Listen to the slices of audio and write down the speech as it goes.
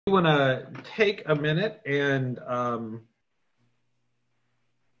want to take a minute and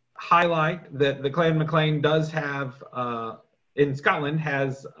highlight that the Clan Maclean does have, in Scotland,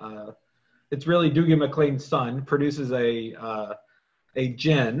 has, it's really Dougie Maclean's son, produces a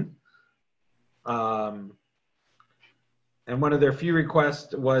gin. And one of their few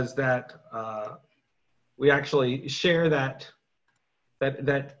requests was that we actually share the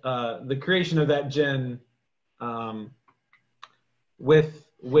creation of that gin with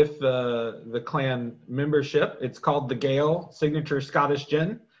the clan membership. It's called the Gale Signature Scottish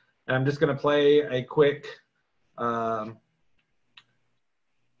Gin. And I'm just going to play a quick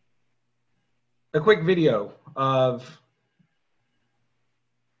video of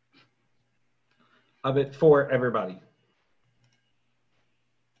it for everybody.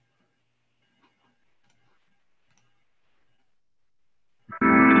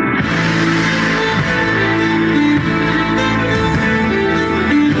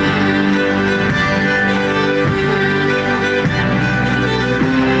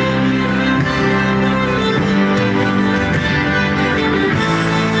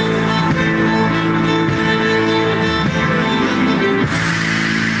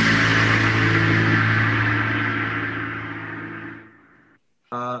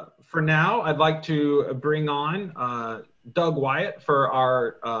 For now, I'd like to bring on Doug Wyatt for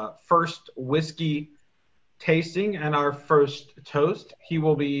our first whiskey tasting and our first toast. He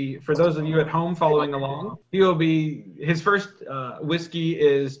will be, for those of you at home following along, his first whiskey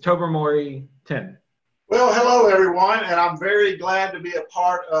is Tobermory 10. Well, hello everyone, and I'm very glad to be a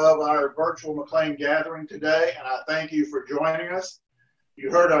part of our virtual Maclean gathering today, and I thank you for joining us.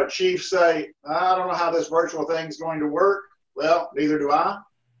 You heard our chief say, I don't know how this virtual thing is going to work. Well, neither do I.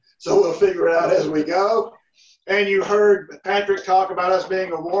 So we'll figure it out as we go. And you heard Patrick talk about us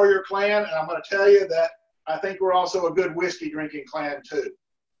being a warrior clan, and I'm going to tell you that I think we're also a good whiskey drinking clan too.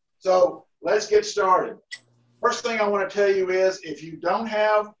 So let's get started. First thing I want to tell you is if you don't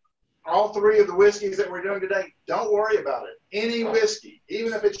have all three of the whiskeys that we're doing today, don't worry about it. Any whiskey,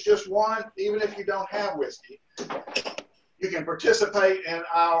 even if it's just one, even if you don't have whiskey, you can participate in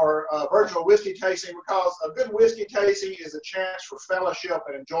our virtual whiskey tasting, because a good whiskey tasting is a chance for fellowship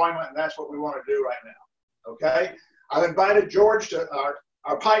and enjoyment, and that's what we want to do right now, okay? I've invited George, to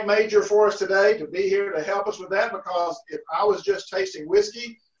our pipe major for us today, to be here to help us with that, because if I was just tasting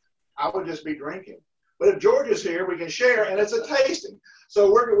whiskey, I would just be drinking. But if George is here, we can share, and it's a tasting.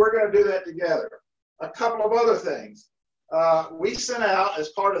 So we're going to do that together. A couple of other things. We sent out, as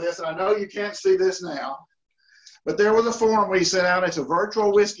part of this, and I know you can't see this now, but there was a form we sent out. It's a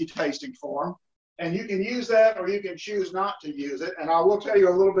virtual whiskey tasting form, and you can use that or you can choose not to use it. And I will tell you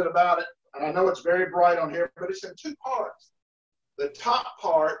a little bit about it. And I know it's very bright on here, but it's in two parts. The top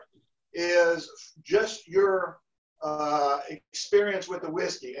part is just your experience with the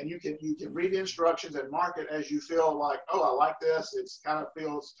whiskey, and you can read the instructions and mark it as you feel like, oh, I like this. It's kind of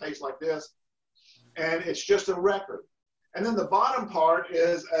tastes like this, and it's just a record. And then the bottom part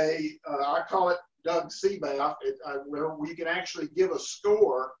is I call it Doug Seabath, where you can actually give a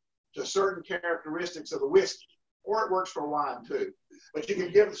score to certain characteristics of the whiskey, or it works for wine too. But you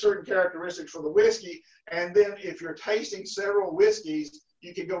can give certain characteristics for the whiskey, and then if you're tasting several whiskeys,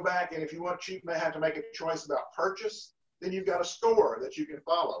 you can go back, and if you want, you may have to make a choice about purchase. Then you've got a score that you can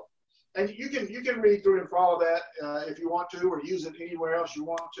follow, and you can read through and follow that if you want to, or use it anywhere else you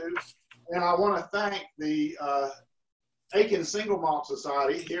want to. And I want to thank the Aiken Single Malt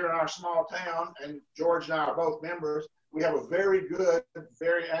Society here in our small town, and George and I are both members. We have a very good,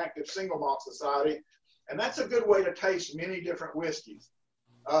 very active single malt society, and that's a good way to taste many different whiskeys.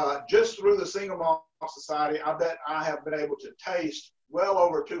 Just through the single malt society, I bet I have been able to taste well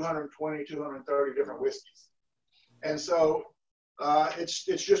over 220, 230 different whiskeys. And so it's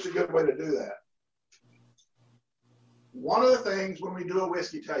just a good way to do that. One of the things when we do a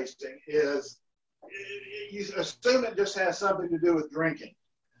whiskey tasting is you assume it just has something to do with drinking.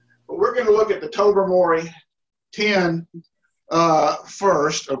 But we're going to look at the Tobermory 10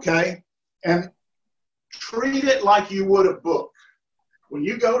 first, okay? And treat it like you would a book. When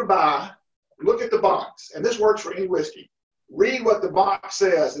you go to buy, look at the box. And this works for any whiskey. Read what the box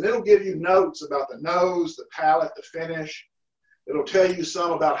says, and it'll give you notes about the nose, the palate, the finish. It'll tell you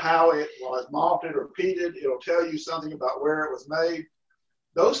some about how it was malted or peated. It'll tell you something about where it was made.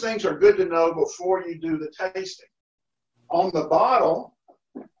 Those things are good to know before you do the tasting. On the bottle,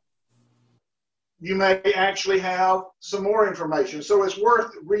 you may actually have some more information. So it's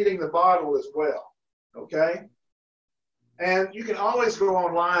worth reading the bottle as well, okay? And you can always go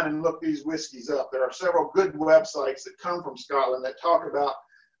online and look these whiskeys up. There are several good websites that come from Scotland that talk about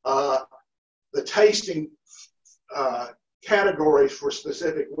the tasting categories for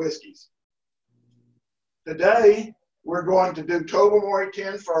specific whiskeys. Today, we're going to do Tobermory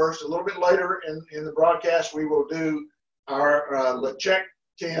 10 first. A little bit later in the broadcast, we will do our Lechek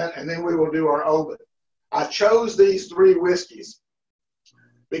 10, and then we will do our Oban. I chose these three whiskeys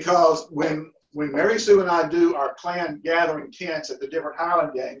because when Mary Sue and I do our clan gathering tents at the different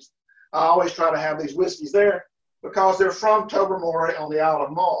Highland games, I always try to have these whiskeys there because they're from Tobermory on the Isle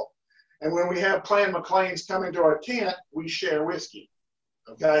of Mull. And when we have Clan Macleans coming to our tent, we share whiskey,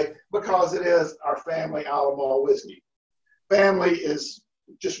 okay? Because it is our family Isle of Mull whiskey. Family is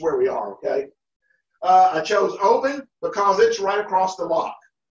just where we are, okay? I chose Oban because it's right across the loch.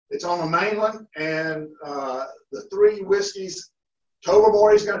 It's on the mainland, and the three whiskeys,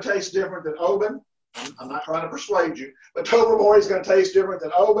 Tobermory is going to taste different than Oban. I'm not trying to persuade you, but Tobermory is going to taste different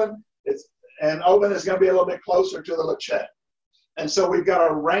than Oban. And Oban is going to be a little bit closer to the Lechek. And so we've got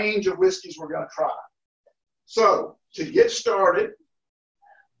a range of whiskeys we're going to try. So to get started,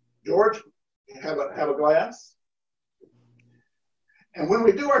 George, have a glass. And when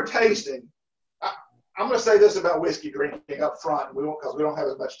we do our tasting, I'm going to say this about whiskey drinking up front, because we don't have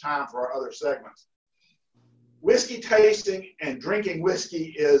as much time for our other segments. Whiskey tasting and drinking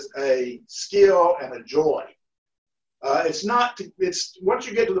whiskey is a skill and a joy. It's once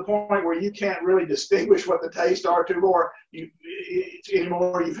you get to the point where you can't really distinguish what the tastes are anymore,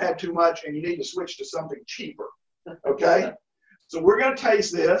 you've had too much and you need to switch to something cheaper, okay? So we're going to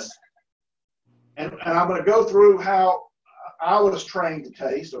taste this, and I'm going to go through how I was trained to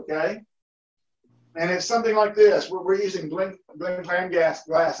taste, okay? And it's something like this. We're using Glen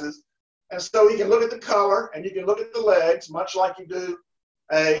glasses. And so you can look at the color and you can look at the legs, much like you do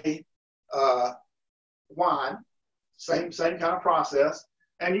a wine, same kind of process.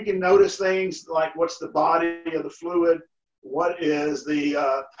 And you can notice things like what's the body of the fluid, what is the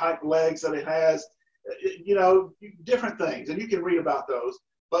type of legs that it has, different things. And you can read about those.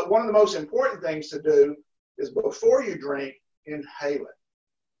 But one of the most important things to do is before you drink, inhale it.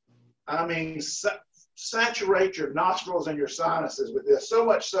 I mean, saturate your nostrils and your sinuses with this, so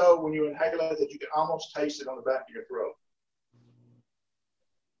much so when you inhale it that you can almost taste it on the back of your throat.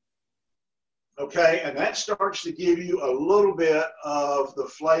 Okay, and that starts to give you a little bit of the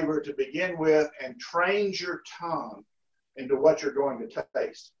flavor to begin with and trains your tongue into what you're going to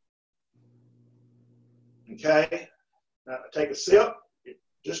taste. Okay, now take a sip,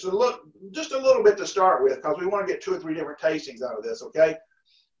 just a little bit to start with, because we want to get 2 or 3 different tastings out of this, okay?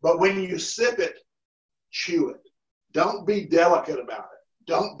 But when you sip it, chew it. Don't be delicate about it.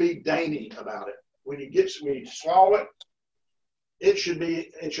 Don't be dainty about it. When you swallow it, it should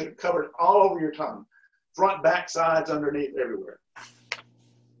have covered all over your tongue, front, back, sides, underneath, everywhere.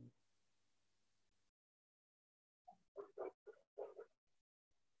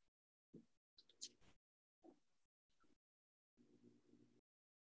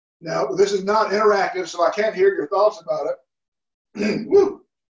 Now, this is not interactive, so I can't hear your thoughts about it. Woo.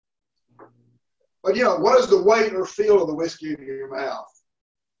 But, what is the weight or feel of the whiskey in your mouth?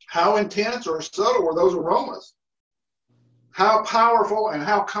 How intense or subtle are those aromas? How powerful and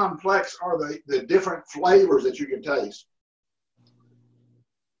how complex are the different flavors that you can taste?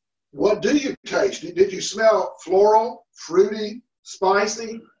 What do you taste? Did you smell floral, fruity,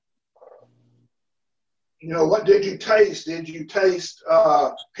 spicy? What did you taste? Did you taste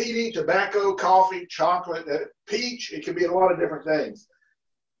peaty, tobacco, coffee, chocolate, peach? It could be a lot of different things.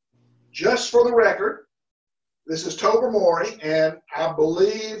 Just for the record, this is Tobermory, and I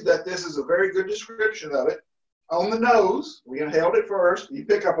believe that this is a very good description of it. On the nose, we inhaled it first. You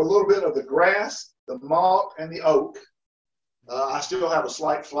pick up a little bit of the grass, the malt, and the oak. I still have a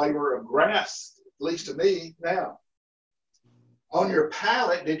slight flavor of grass, at least to me now. On your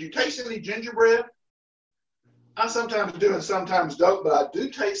palate, did you taste any gingerbread? I sometimes do and sometimes don't, but I do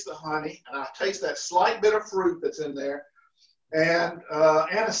taste the honey, and I taste that slight bit of fruit that's in there, and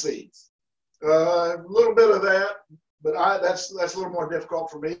aniseeds. A little bit of that, but that's a little more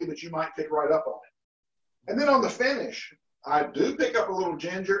difficult for me, but you might pick right up on it. And then on the finish, I do pick up a little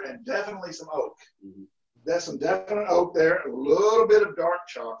ginger and definitely some oak. Mm-hmm. There's some definite oak there, a little bit of dark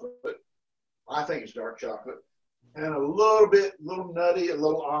chocolate. I think it's dark chocolate. And a little nutty, a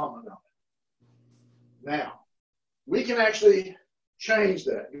little almond on it. Now, we can actually change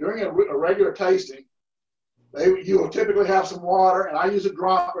that. During a regular tasting, you will typically have some water, and I use a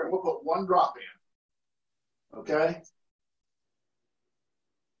dropper, and we'll put 1 drop in. Okay?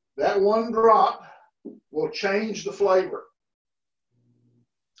 That 1 drop will change the flavor.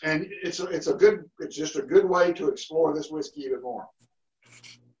 And it's just a good way to explore this whiskey even more.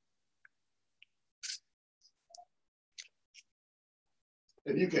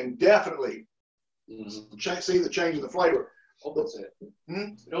 And you can definitely See the change in the flavor. Opens it.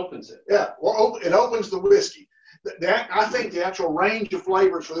 It opens it. Yeah, well, it opens the whiskey. I think the actual range of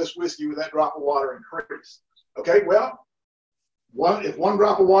flavors for this whiskey with that drop of water increase. Okay, well, if one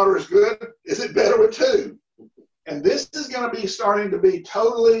drop of water is good, is it better with two? And this is going to be starting to be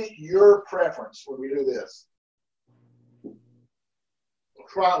totally your preference when we do this. We'll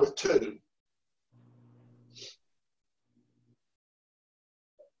try it with two.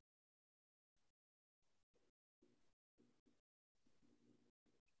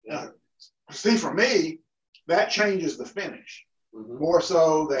 Now, see, for me, that changes the finish more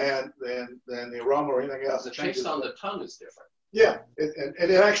so than the aroma or anything else. The taste on the tongue is different. Yeah,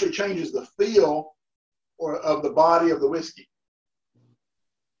 and it actually changes the feel of the body of the whiskey.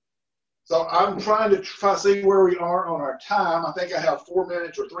 So I'm trying to see where we are on our time. I think I have 4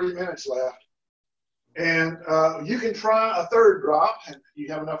 minutes or 3 minutes left. And you can try a third drop. You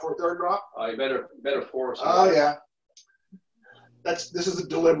have enough for a third drop? Oh, you better pour some. Oh, yeah. This is a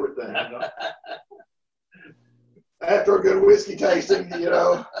deliberate thing. You know? After a good whiskey tasting, you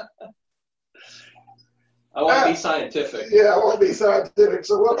know. I want to be scientific. Yeah, I want to be scientific.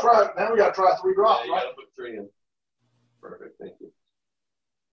 So we'll try it. Now we got to try 3 drops, you right? got to put 3 in. Perfect. Thank you.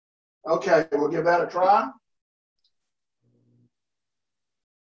 Okay, we'll give that a try.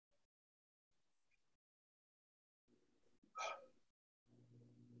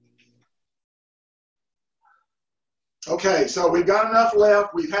 Okay, so we've got enough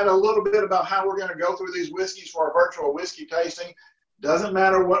left. We've had a little bit about how we're going to go through these whiskeys for our virtual whiskey tasting. Doesn't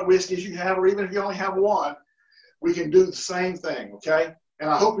matter what whiskeys you have, or even if you only have one, we can do the same thing, okay? And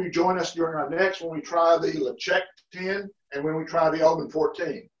I hope you join us during our next when we try the Lechek 10 and when we try the Oban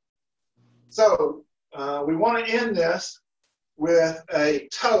 14. So we want to end this with a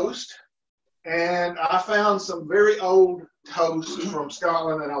toast. And I found some very old toasts from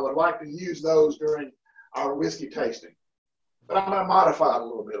Scotland, and I would like to use those during our whiskey tasting. But I'm going to modify it a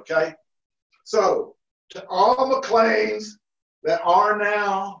little bit, okay? So, to all Macleans that are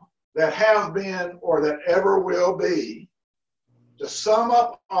now, that have been, or that ever will be, to sum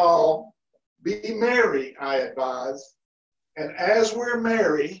up all, be merry, I advise, and as we're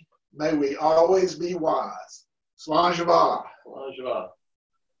merry, may we always be wise. Slán Живá. Slán Живá.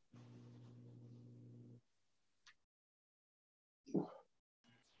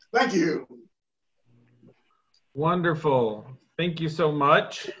 Thank you. Wonderful. Thank you so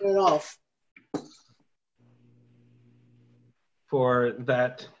much for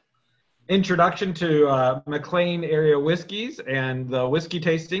that introduction to Maclean area whiskeys and the whiskey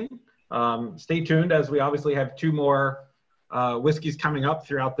tasting. Stay tuned, as we obviously have 2 more whiskeys coming up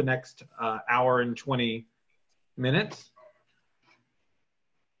throughout the next hour and 20 minutes.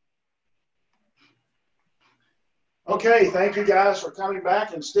 Okay, thank you guys for coming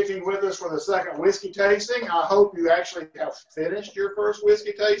back and sticking with us for the second whiskey tasting. I hope you actually have finished your first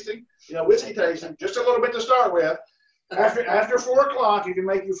whiskey tasting. You know, whiskey tasting, just a little bit to start with. After 4 o'clock, you can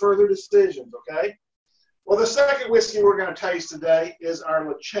make your further decisions, okay? Well, the second whiskey we're going to taste today is our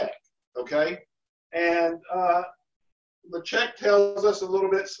Lechek, okay? And Lechek tells us a little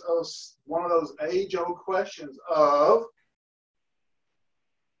bit of one of those age-old questions of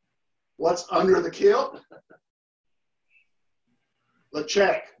what's under the kilt?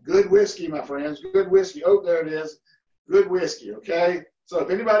 Lechek, good whiskey, my friends, good whiskey. Oh, there it is, good whiskey, okay? So if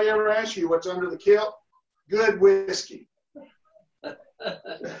anybody ever asks you what's under the kilt, good whiskey.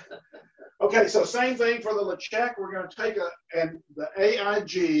 Okay, so same thing for the Lechek. We're going to take and the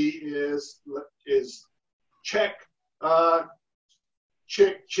AIG is Czech,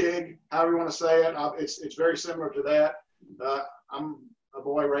 Chig, however you want to say it. It's very similar to that. I'm a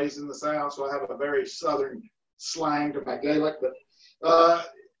boy raised in the South, so I have a very Southern slang to my Gaelic, but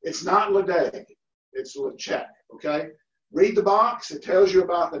it's not Ledeg, it's Lechek, okay? Read the box. It tells you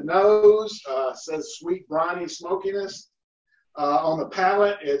about the nose. Says sweet, briny smokiness. On the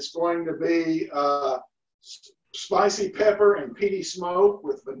palate, it's going to be spicy pepper and peaty smoke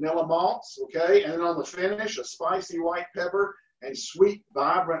with vanilla malts, okay? And then on the finish, a spicy white pepper and sweet,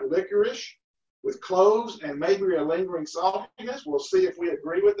 vibrant licorice with cloves and maybe a lingering saltiness. We'll see if we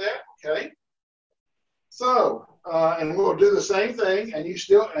agree with that, okay? So, and we'll do the same thing, and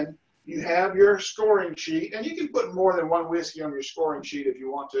you have your scoring sheet, and you can put more than one whiskey on your scoring sheet if you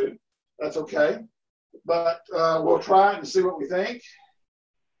want to. That's okay. But we'll try it and see what we think.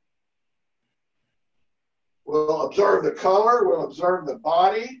 We'll observe the color. We'll observe the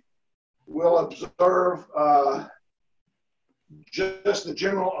body. We'll observe just the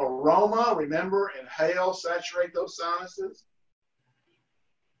general aroma. Remember, inhale, saturate those sinuses.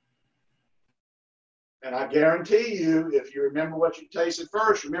 And I guarantee you, if you remember what you tasted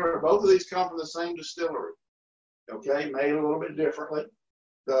first, remember both of these come from the same distillery. Okay, made a little bit differently.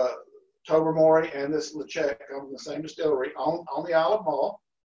 The Tobermory and this Lechek come from the same distillery on the olive malt.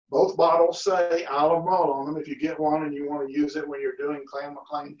 Both bottles say olive malt on them if you get one and you want to use it when you're doing Clan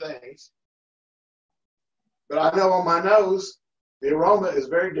Maclean things. But I know on my nose, the aroma is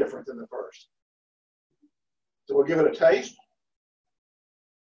very different than the first. So we'll give it a taste.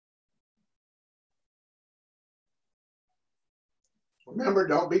 Remember,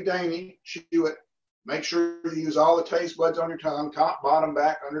 don't be dainty, chew it. Make sure you use all the taste buds on your tongue, top, bottom,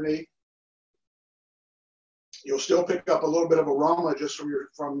 back, underneath. You'll still pick up a little bit of aroma just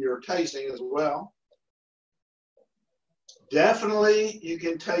from your tasting as well. Definitely, you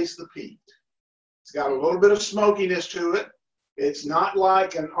can taste the peat. It's got a little bit of smokiness to it. It's not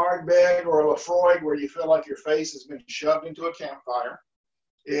like an Ardbeg or a Lafroig where you feel like your face has been shoved into a campfire.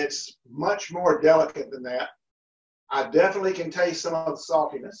 It's much more delicate than that. I definitely can taste some of the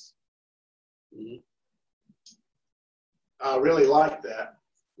saltiness. I really like that.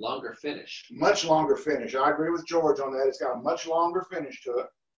 Longer finish. Much longer finish. I agree with George on that. It's got a much longer finish to it.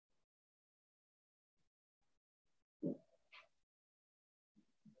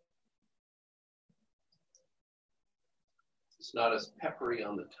 It's not as peppery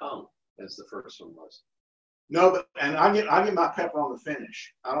on the tongue as the first one was. No, but and I get my pepper on the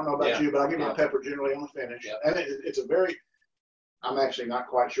finish. I don't know about you, but I get my Yeah. pepper generally on the finish. Yeah. And it's a very, I'm actually not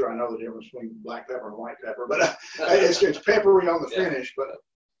quite sure I know the difference between black pepper and white pepper, but it's peppery on the finish. But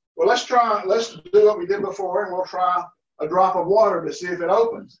well, let's do what we did before, and we'll try a drop of water to see if it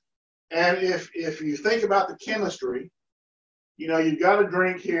opens. And if you think about the chemistry, you know, you've got a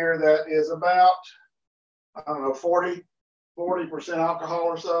drink here that is about, I don't know, 40% alcohol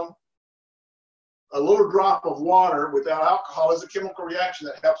or so. A little drop of water without alcohol is a chemical reaction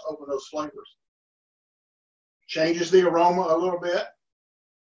that helps open those flavors. Changes the aroma a little bit.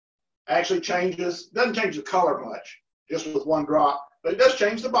 Actually doesn't change the color much, just with one drop, but it does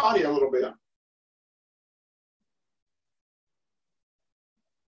change the body a little bit.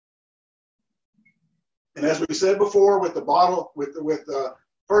 And as we said before, with the bottle, with the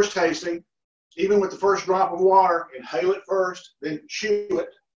first tasting, even with the first drop of water, inhale it first, then chew it.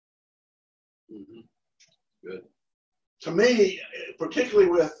 Good. To me, particularly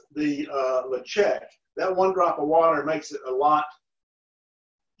with the Lechek, that one drop of water makes it a lot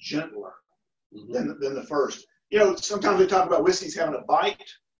gentler than the first. You know, sometimes we talk about whiskeys having a bite.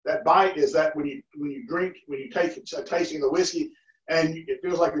 That bite is that when you take a tasting of the whiskey and it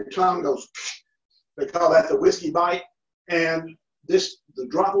feels like your tongue goes, they call that the whiskey bite. And the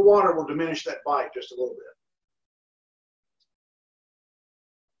drop of water will diminish that bite just a little bit.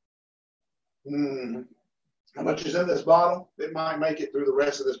 How much is in this bottle? It might make it through the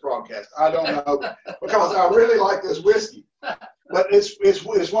rest of this broadcast. I don't know, because I really like this whiskey. But it's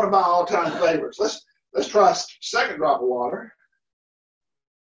one of my all-time favorites. Let's try a second drop of water.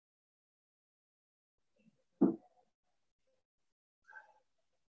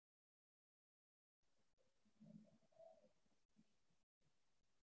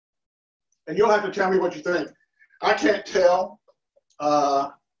 And you'll have to tell me what you think. I can't tell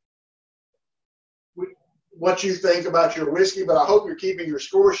what you think about your whiskey, but I hope you're keeping your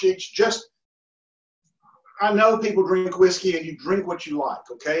score sheets. I know people drink whiskey and you drink what you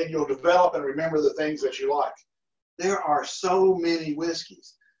like, okay? And you'll develop and remember the things that you like. There are so many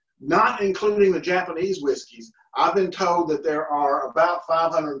whiskeys, not including the Japanese whiskeys. I've been told that there are about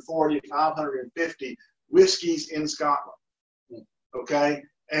 540, 550 whiskeys in Scotland, okay?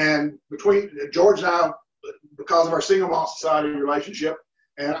 And between George and I, because of our Single Malt Society relationship,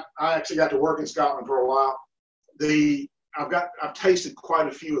 and I actually got to work in Scotland for a while, I've tasted quite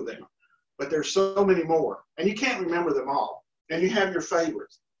a few of them, but there's so many more, and you can't remember them all, and you have your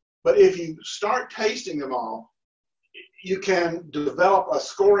favorites. But if you start tasting them all, you can develop a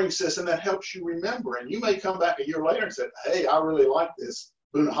scoring system that helps you remember, and you may come back a year later and say, hey, I really like this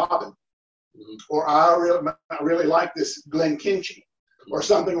Bunnahabhain, or I really like this Glenkinchie, or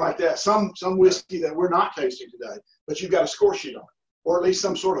something like that, some whiskey that we're not tasting today, but you've got a score sheet on it, or at least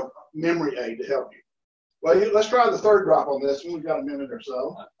some sort of memory aid to help you. Well, let's try the third drop on this one. We've got a minute or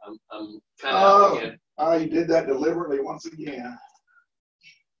so. I'm kind of out again. You did that deliberately once again.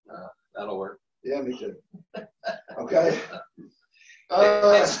 That'll work. Yeah, me too. Okay.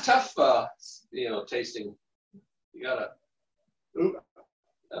 It's tough, tasting. You gotta. Oop.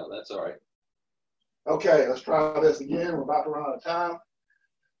 Oh, that's all right. Okay, let's try this again. We're about to run out of time.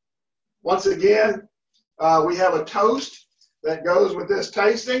 Once again, we have a toast that goes with this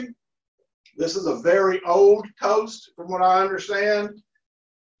tasting. This is a very old toast, from what I understand.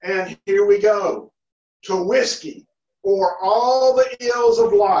 And here we go. to whiskey, or all the ills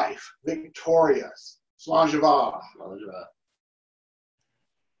of life victorious. Slàinte mhath.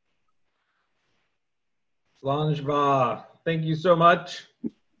 Slàinte mhath. Thank you so much.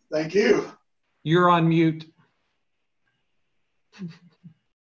 Thank you. You're on mute.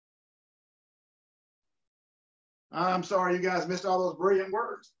 I'm sorry you guys missed all those brilliant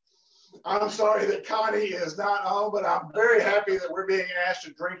words. I'm sorry that Connie is not on, but I'm very happy that we're being asked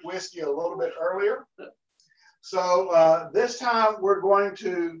to drink whiskey a little bit earlier. So this time we're going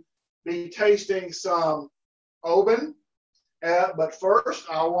to be tasting some Oban. But first,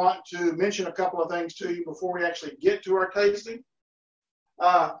 I want to mention a couple of things to you before we actually get to our tasting.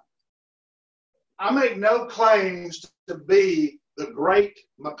 I make no claims to be the great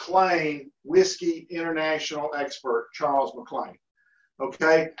Maclean whiskey international expert, Charles Maclean.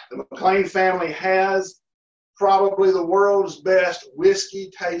 Okay, the Maclean family has probably the world's best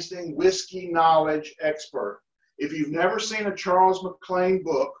whiskey tasting, whiskey knowledge expert. If you've never seen a Charles Maclean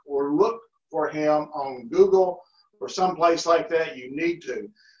book or look for him on Google or someplace like that, you need to.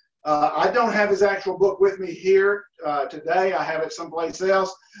 I don't have his actual book with me here today. I have it someplace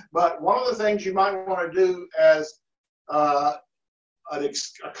else. But one of the things you might want to do as an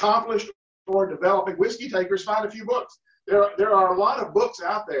accomplished or developing whiskey taker is find a few books. There are a lot of books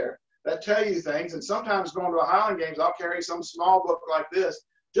out there that tell you things, and sometimes going to a Highland Games, I'll carry some small book like this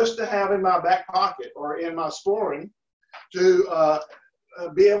just to have in my back pocket or in my storing to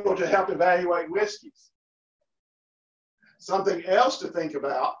be able to help evaluate whiskeys. Something else to think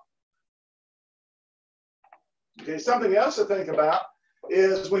about. Okay, something else to think about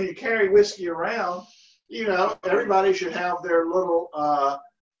is when you carry whiskey around, you know, everybody should have their little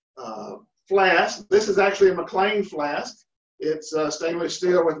flask. This is actually a Maclean flask. It's stainless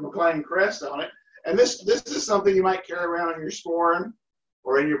steel with Maclean crest on it. And this is something you might carry around in your sporran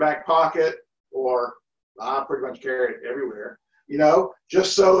or in your back pocket, or I pretty much carry it everywhere, you know,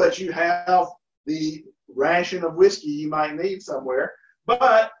 just so that you have the ration of whiskey you might need somewhere.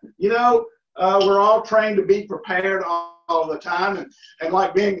 But, you know, we're all trained to be prepared all the time. And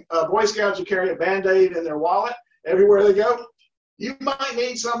like being Boy Scouts who carry a Band-Aid in their wallet everywhere they go, you might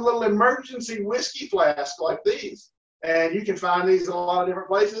need some little emergency whiskey flask like these. And you can find these in a lot of different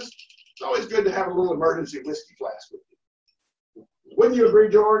places. It's always good to have a little emergency whiskey flask with you. Wouldn't you agree,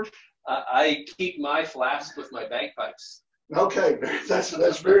 George? I keep my flask with my bagpipes. Okay,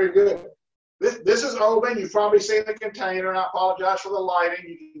 that's very good. This is Oban. You've probably seen the container, and I apologize for the lighting.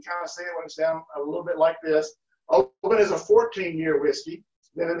 You can kind of see it when it's down a little bit like this. Oban is a 14-year whiskey. It's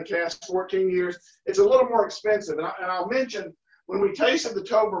been in the cask 14 years. It's a little more expensive. And I'll mention, when we tasted the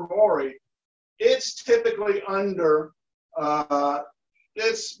Tobermory, it's typically under,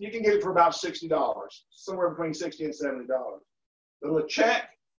 you can get it for about $60, somewhere between $60 and $70. The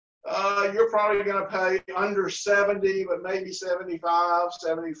Lechek, you're probably going to pay under 70, but maybe 75,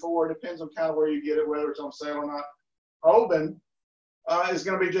 74. Depends on kind of where you get it, whether it's on sale or not. Oban is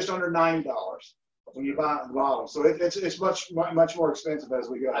going to be just under $90 when you buy it in the bottle. So it's much more expensive as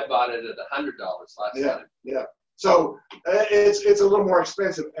we go. I bought it at $100 last time. Yeah. So it's a little more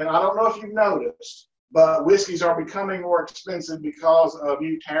expensive. And I don't know if you've noticed, but whiskeys are becoming more expensive because of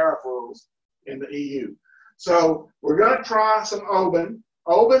new tariff rules in the EU. So we're going to try some Oban.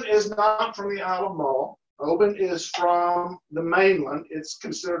 Oban is not from the Isle of Mull. Oban is from the mainland. It's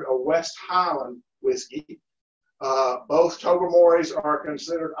considered a West Highland whiskey. Both Tobermorys are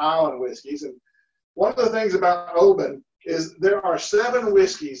considered island whiskeys. And one of the things about Oban is there are 7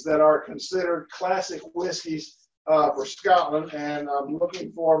 whiskeys that are considered classic whiskeys for Scotland. And I'm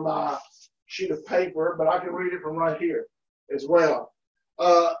looking for my sheet of paper, but I can read it from right here as well.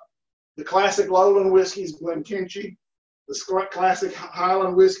 The classic Lowland whiskey is Glenkinchie. The classic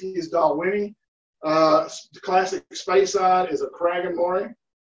Highland whiskey is Dalwhinnie. The classic Speyside is a Cragganmorry.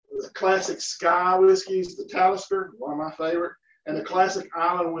 The classic Skye whiskey is the Talisker, one of my favorite. And the classic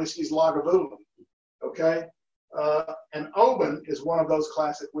Island whiskey is Lagavulin. Okay? And Oban is one of those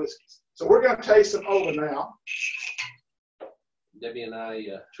classic whiskeys. So we're going to taste some Oban now. Debbie and I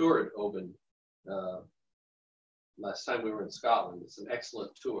toured Oban last time we were in Scotland. It's an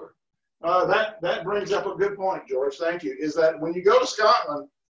excellent tour. That brings up a good point, George. Thank you. Is that when you go to Scotland,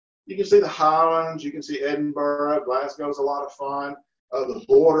 you can see the Highlands, you can see Edinburgh, Glasgow's a lot of fun. The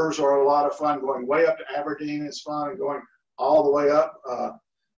borders are a lot of fun. Going way up to Aberdeen is fun, and going all the way up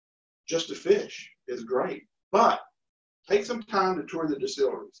just to fish is great. But take some time to tour the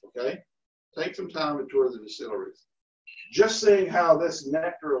distilleries, okay? Take some time to tour the distilleries. Just seeing how this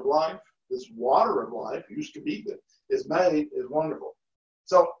nectar of life, this water of life, used to be good, is made is wonderful.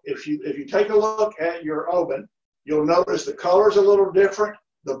 So if you take a look at your Oban, you'll notice the color's a little different.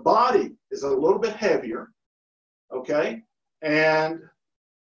 The body is a little bit heavier, okay? And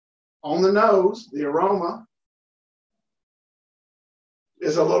on the nose, the aroma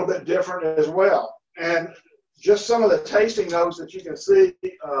is a little bit different as well. And just some of the tasting notes that you can see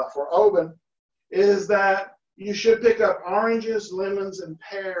for Oban is that you should pick up oranges, lemons, and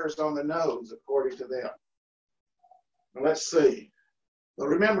pears on the nose, according to them. Now let's see. But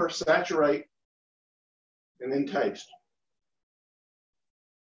remember, saturate and then taste.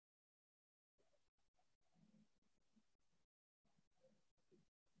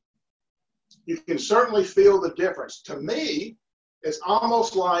 You can certainly feel the difference. To me, it's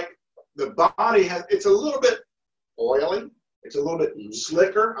almost like the body has, it's a little bit oily. It's a little bit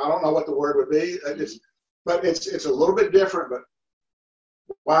slicker. I don't know what the word would be. But it's a little bit different. But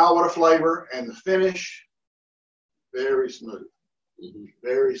wow, what a flavor. And the finish, very smooth.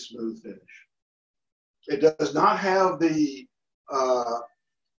 Very smooth finish. It does not have the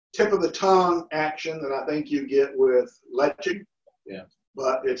tip of the tongue action that I think you get with leche. Yeah.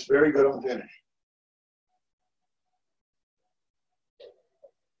 But it's very good on finish.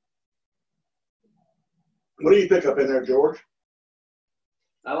 What do you pick up in there, George?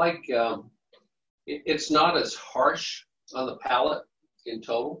 I like, it's not as harsh on the palate in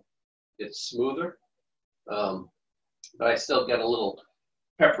total. It's smoother, but I still get a little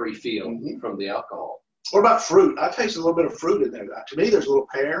peppery feel from the alcohol. What about fruit? I taste a little bit of fruit in there. To me, there's a little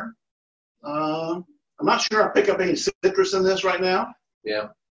pear. I'm not sure I pick up any citrus in this right now. Yeah.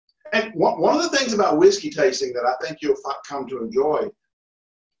 And one of the things about whiskey tasting that I think you'll come to enjoy,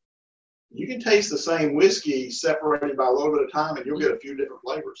 you can taste the same whiskey separated by a little bit of time and you'll get a few different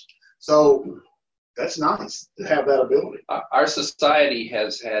flavors. So that's nice to have that ability. Our society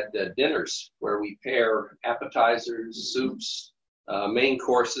has had dinners where we pair appetizers, soups, main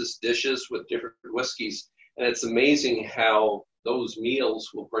courses, dishes with different whiskeys. And it's amazing how those meals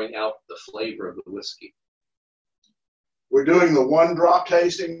will bring out the flavor of the whiskey. We're doing the one drop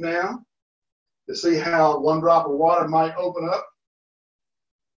tasting now to see how one drop of water might open up.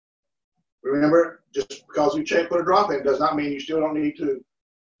 Remember, just because you put a drop in does not mean you still don't need to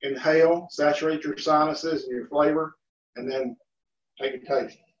inhale, saturate your sinuses and your flavor, and then take a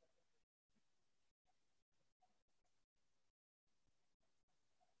taste.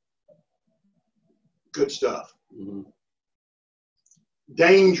 Good stuff.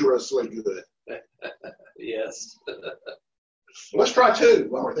 Dangerously good. Yes. Let's try two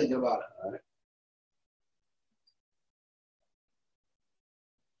while we're thinking about it. All right.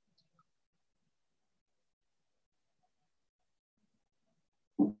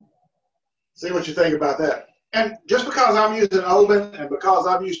 See what you think about that. And just because I'm using Oban and because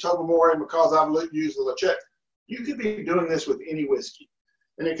I've used Tobermory and because I've used the Lachette, you could be doing this with any whiskey.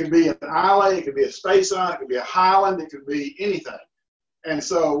 And it could be an Islay, it could be a Space-On, it could be a Highland, it could be anything. And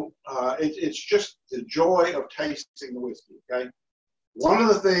so it's just the joy of tasting the whiskey, okay? One of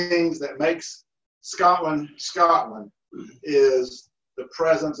the things that makes Scotland, Scotland is the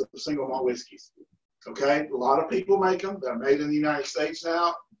presence of single malt whiskeys, okay? A lot of people make them. They're made in the United States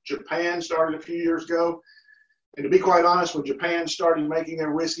now. Japan started a few years ago. And to be quite honest, when Japan started making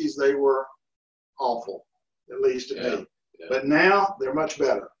their whiskeys, they were awful, at least to me. Yeah. But now they're much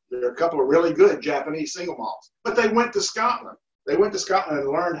better. There are a couple of really good Japanese single malts. But they went to Scotland. They went to Scotland and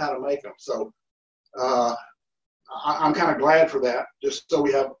learned how to make them. So I'm kind of glad for that, just so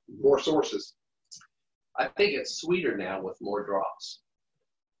we have more sources. I think it's sweeter now with more drops.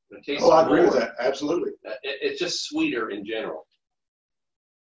 Oh, I agree with that. Absolutely. It's just sweeter in general.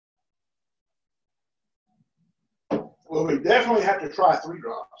 Well, we definitely have to try 3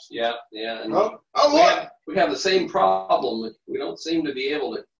 drops. Yeah, yeah. And we have the same problem. We don't seem to be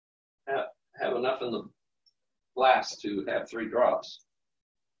able to have enough in the glass to have 3 drops.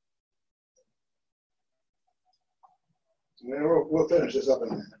 Yeah, we'll finish this up in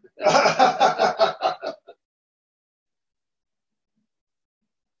a minute.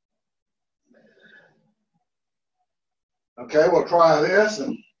 Okay, we'll try this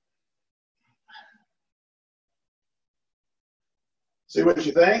and see what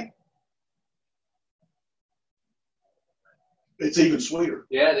you think. It's even sweeter.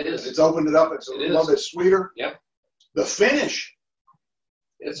 Yeah, it is. It's opened it up. It's a little bit sweeter. Yep. The finish.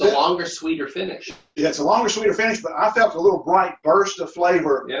 It's a longer, sweeter finish. Yeah, it's a longer, sweeter finish, but I felt a little bright burst of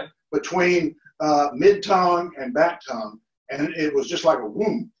flavor between mid-tongue and back tongue. And it was just like a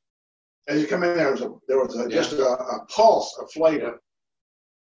whoom. As you come in there, there was just a pulse of flavor.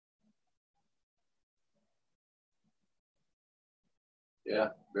 Yeah,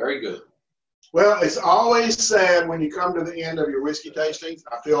 very good. Well, it's always sad when you come to the end of your whiskey tastings.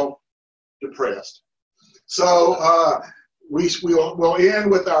 I feel depressed. So we'll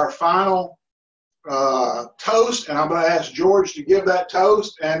end with our final toast, and I'm going to ask George to give that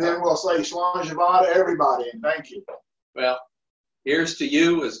toast, and then we'll say Slan Java to everybody, and thank you. Well, here's to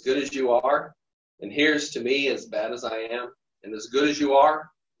you, as good as you are, and here's to me, as bad as I am, and as good as you are,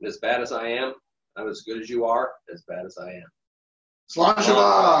 and as bad as I am, I'm as good as you are, as bad as I am. Slan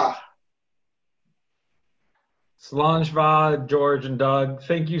Java. Slan Java, George and Doug,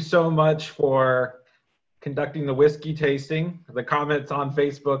 thank you so much for conducting the whiskey tasting. The comments on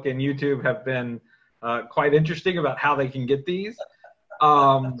Facebook and YouTube have been quite interesting about how they can get these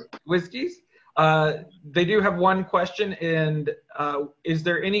whiskeys. They do have one question, and is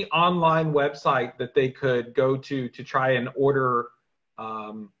there any online website that they could go to try and order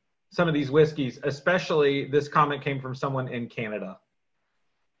some of these whiskeys? Especially, this comment came from someone in Canada.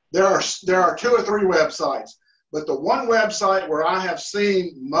 There are 2 or 3 websites, but the one website where I have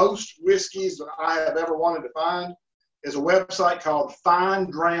seen most whiskeys that I have ever wanted to find is a website called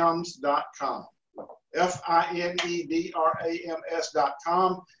findrams.com.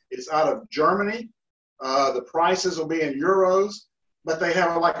 FINEDRAMS.com. It's out of Germany. The prices will be in euros, but they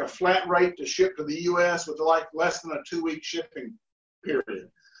have like a flat rate to ship to the U.S. with like less than a 2-week shipping period.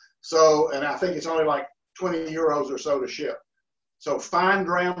 So, and I think it's only like 20 euros or so to ship. So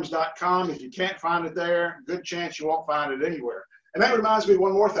findrams.com. If you can't find it there, good chance you won't find it anywhere. And that reminds me of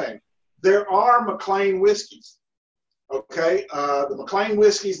one more thing. There are Maclean whiskeys. Okay, the Maclean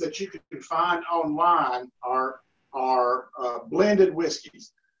whiskeys that you can find online are blended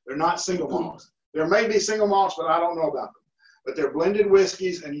whiskeys. They're not single malts. There may be single malts, but I don't know about them. But they're blended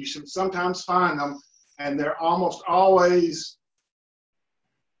whiskeys, and you should sometimes find them, and they're almost always,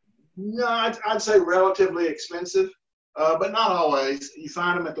 no, I'd say relatively expensive, but not always. You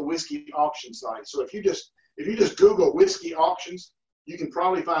find them at the whiskey auction site. So if you just Google whiskey auctions, you can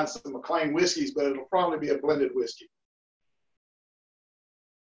probably find some Maclean whiskeys, but it'll probably be a blended whiskey.